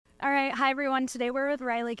All right. Hi, everyone. Today we're with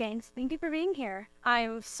Riley Gaines. Thank you for being here.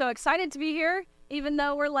 I'm so excited to be here, even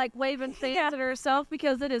though we're like waving fans at ourselves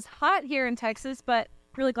because it is hot here in Texas, but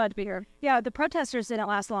really glad to be here. Yeah, the protesters didn't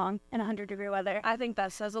last long in 100-degree weather. I think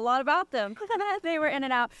that says a lot about them. They were in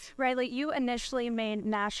and out. Riley, you initially made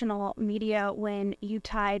national media when you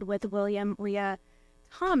tied with William Rhea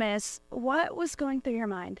Thomas. What was going through your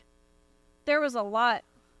mind? There was a lot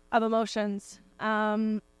of emotions.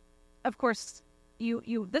 Of course,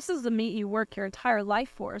 you this is the meet you work your entire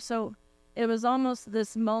life for. So it was almost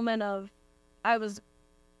this moment of, I was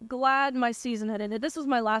glad my season had ended. This was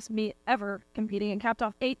my last meet ever competing and capped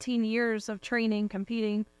off 18 years of training,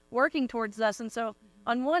 competing, working towards this. And so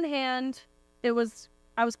on one hand, I was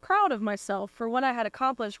proud of myself for what I had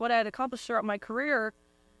accomplished throughout my career.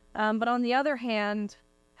 But on the other hand,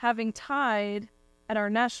 having tied at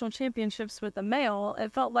our national championships with a male,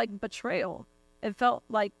 it felt like betrayal. It felt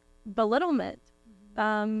like belittlement.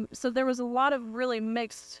 So there was a lot of really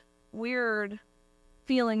mixed, weird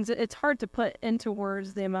feelings. It's hard to put into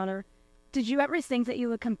words the amount of... Did you ever think that you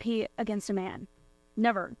would compete against a man?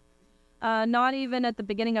 Never. Not even at the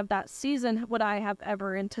beginning of that season would I have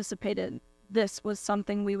ever anticipated this was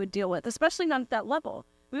something we would deal with, especially not at that level.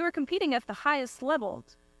 We were competing at the highest level.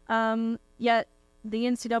 Yet the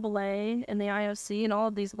NCAA and the IOC and all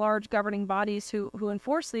of these large governing bodies who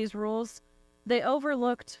enforce these rules, they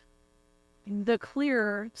overlooked the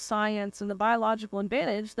clear science and the biological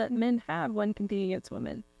advantage that men have when competing against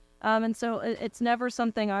women. And so it's never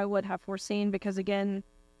something I would have foreseen because, again,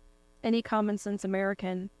 any common sense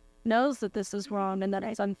American knows that this is wrong and that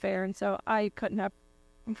it's unfair. And so I couldn't have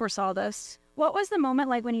foresaw this. What was the moment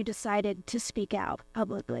like when you decided to speak out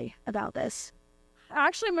publicly about this? I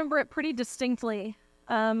actually remember it pretty distinctly.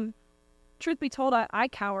 Truth be told, I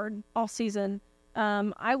cowered all season.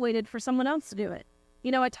 I waited for someone else to do it.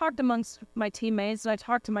 You know, I talked amongst my teammates and I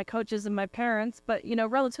talked to my coaches and my parents, but, you know,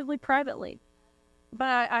 relatively privately.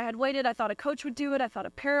 But I had waited. I thought a coach would do it. I thought a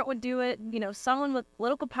parent would do it. You know, someone with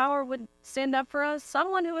political power would stand up for us.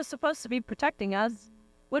 Someone who was supposed to be protecting us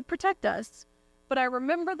would protect us. But I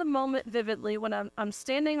remember the moment vividly when I'm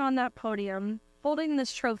standing on that podium holding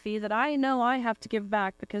this trophy that I know I have to give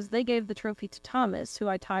back because they gave the trophy to Thomas, who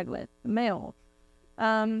I tied with, the male.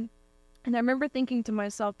 And I remember thinking to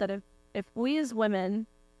myself that if we as women,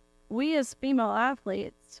 we as female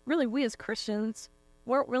athletes, really we as Christians,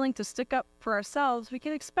 weren't willing to stick up for ourselves, we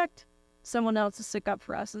can expect someone else to stick up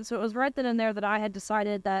for us. And so it was right then and there that I had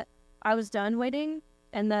decided that I was done waiting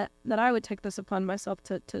and that I would take this upon myself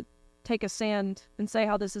to take a stand and say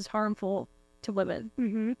how this is harmful to women.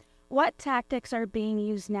 Mm-hmm. What tactics are being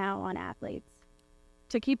used now on athletes?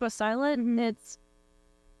 To keep us silent, Mm-hmm.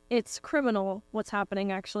 It's criminal what's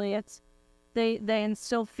happening, actually. They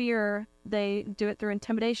instill fear. They do it through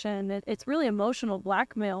intimidation. It's really emotional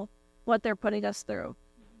blackmail, what they're putting us through.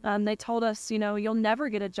 They told us, you know, you'll never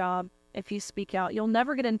get a job if you speak out. You'll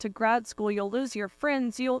never get into grad school. You'll lose your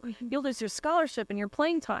friends. You'll lose your scholarship and your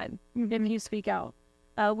playing time if you speak out.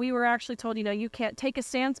 We were actually told, you know, you can't take a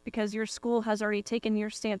stance because your school has already taken your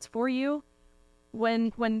stance for you.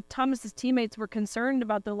 When Thomas's teammates were concerned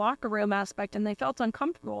about the locker room aspect and they felt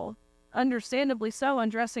uncomfortable, understandably so,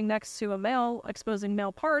 undressing next to a male, exposing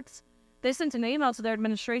male parts, they sent an email to their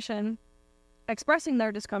administration expressing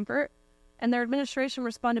their discomfort, and their administration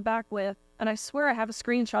responded back with, and I swear I have a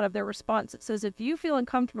screenshot of their response. It says, if you feel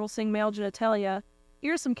uncomfortable seeing male genitalia,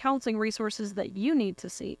 here's some counseling resources that you need to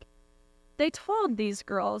seek. They told these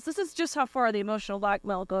girls, this is just how far the emotional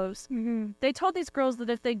blackmail goes. Mm-hmm. They told these girls that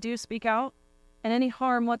if they do speak out, and any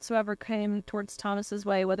harm whatsoever came towards Thomas's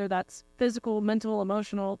way, whether that's physical, mental,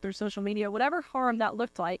 emotional, through social media, whatever harm that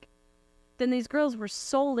looked like, then these girls were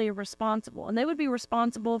solely responsible. And they would be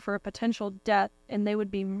responsible for a potential death, and they would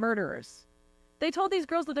be murderers. They told these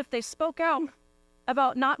girls that if they spoke out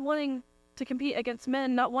about not wanting to compete against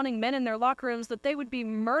men, not wanting men in their locker rooms, that they would be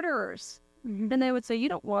murderers. Mm-hmm. And they would say, you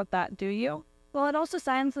don't want that, do you? Well, it also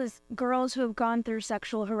silences girls who have gone through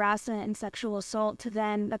sexual harassment and sexual assault to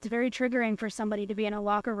then, that's very triggering for somebody to be in a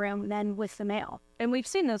locker room then with the male. And we've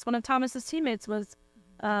seen this. One of Thomas's teammates was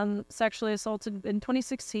sexually assaulted in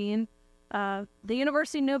 2016. The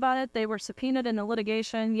university knew about it. They were subpoenaed in the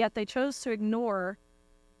litigation, yet they chose to ignore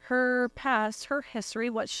her past, her history,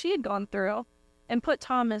 what she had gone through, and put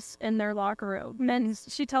Thomas in their locker room. Mm-hmm. And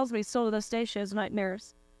she tells me still to this day she has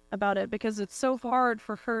nightmares about it because it's so hard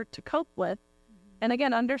for her to cope with. And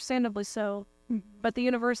again, understandably so, but the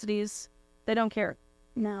universities, they don't care.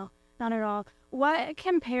 No, not at all. What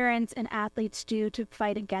can parents and athletes do to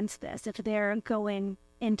fight against this if they're going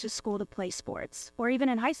into school to play sports or even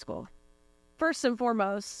in high school? First and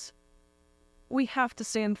foremost, we have to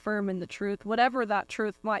stand firm in the truth, whatever that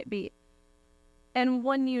truth might be. And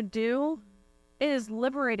when you do, it is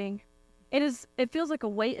liberating. It feels like a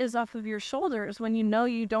weight is off of your shoulders when you know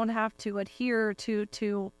you don't have to adhere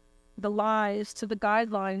to the lies, to the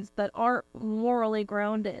guidelines that aren't morally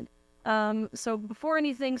grounded. So before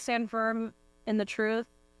anything, stand firm in the truth.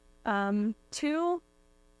 2,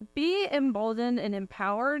 be emboldened and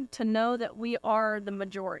empowered to know that we are the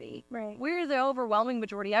majority. Right. We're the overwhelming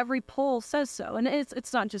majority. Every poll says so. And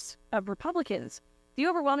it's not just of Republicans. The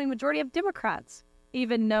overwhelming majority of Democrats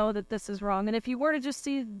even know that this is wrong. And if you were to just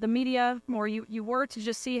see the media, or you were to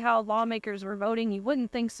just see how lawmakers were voting, you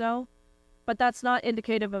wouldn't think so. But that's not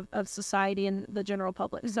indicative of society and the general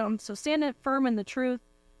public. So stand firm in the truth.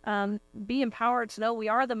 Be empowered to know we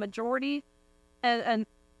are the majority. And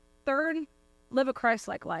 3rd, live a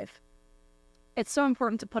Christ-like life. It's so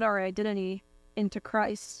important to put our identity into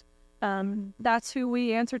Christ. That's who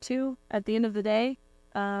we answer to at the end of the day.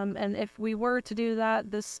 And if we were to do that,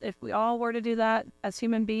 if we all were to do that as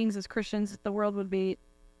human beings, as Christians, the world would be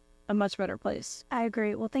a much better place. I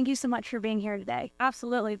agree. Well, thank you so much for being here today.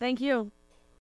 Absolutely. Thank you.